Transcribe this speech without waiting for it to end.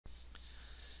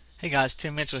Hey guys,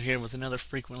 Tim Mitchell here with another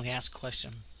frequently asked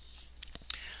question.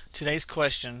 Today's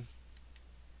question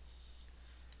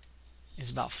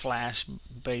is about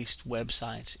Flash-based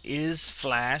websites. Is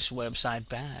Flash website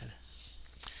bad?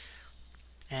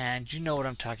 And you know what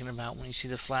I'm talking about when you see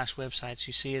the Flash websites.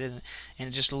 You see it and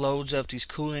it just loads up these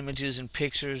cool images and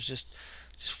pictures, just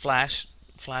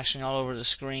flashing all over the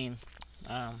screen,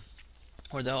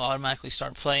 where they'll automatically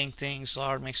start playing things. They'll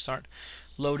automatically start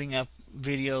loading up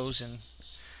videos, and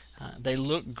they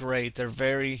look great. They're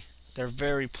very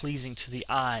pleasing to the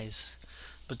eyes,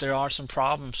 but there are some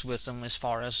problems with them as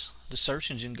far as the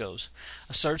search engine goes.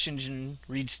 A search engine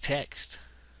reads text,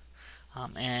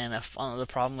 and the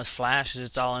problem with Flash is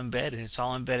it's all embedded. It's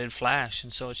all embedded Flash,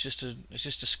 and so it's just a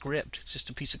script. It's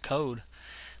just a piece of code.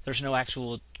 There's no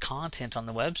actual content on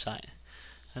the website,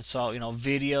 and so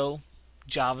video,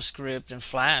 JavaScript, and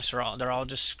Flash they're all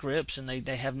just scripts, and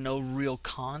they have no real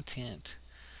content.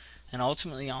 And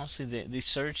ultimately, honestly, the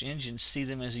search engines see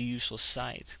them as a useless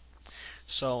site.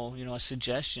 So, a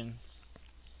suggestion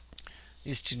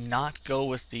is to not go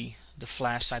with the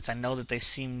Flash sites. I know that they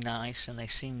seem nice and they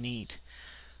seem neat,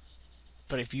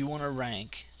 but if you want to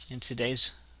rank in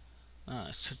today's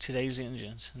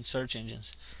engines and search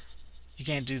engines, you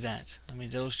can't do that. I mean,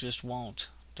 those just won't.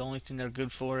 The only thing they're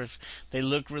good for, if they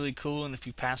look really cool and if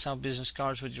you pass out business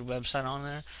cards with your website on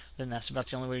there, then that's about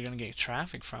the only way you're going to get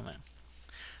traffic from it.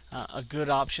 A good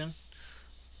option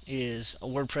is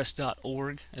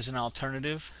WordPress.org as an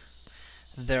alternative.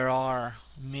 There are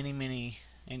many,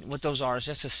 and what those are is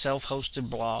just a self-hosted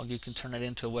blog. You can turn it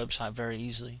into a website very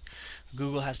easily.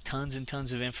 Google has tons and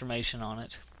tons of information on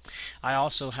it. I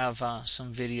also have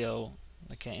some video,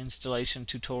 like installation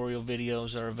tutorial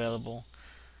videos that are available.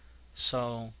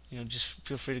 So just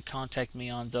feel free to contact me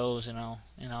on those, and I'll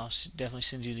definitely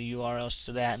send you the URLs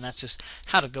to that. And that's just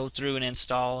how to go through and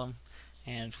install them.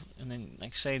 And then,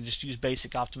 like I say, just use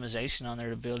basic optimization on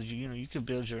there to build you could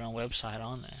build your own website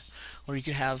on there, or you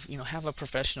could have a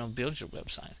professional build your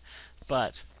website.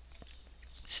 But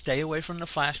stay away from the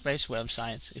Flash-based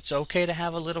websites. It's okay to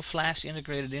have a little Flash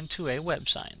integrated into a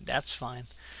website. That's fine.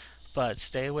 But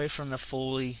stay away from the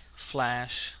fully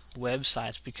Flash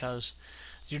websites, because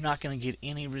you're not going to get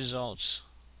any results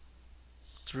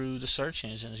through the search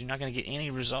engines. You're not going to get any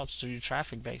results through your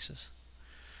traffic bases.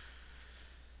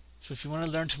 So if you want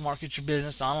to learn to market your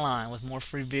business online with more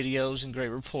free videos and great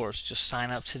reports, just sign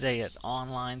up today at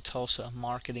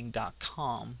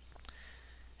onlinetulsamarketing.com,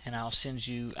 and I'll send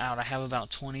you out. I have about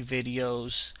 20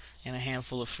 videos and a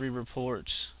handful of free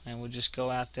reports, and we'll just go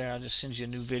out there. I'll just send you a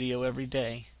new video every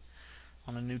day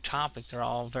on a new topic. They're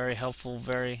all very helpful,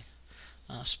 very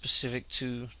specific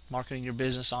to marketing your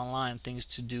business online, things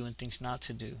to do and things not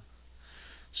to do.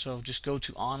 So just go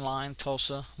to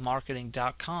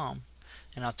onlinetulsamarketing.com,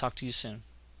 and I'll talk to you soon.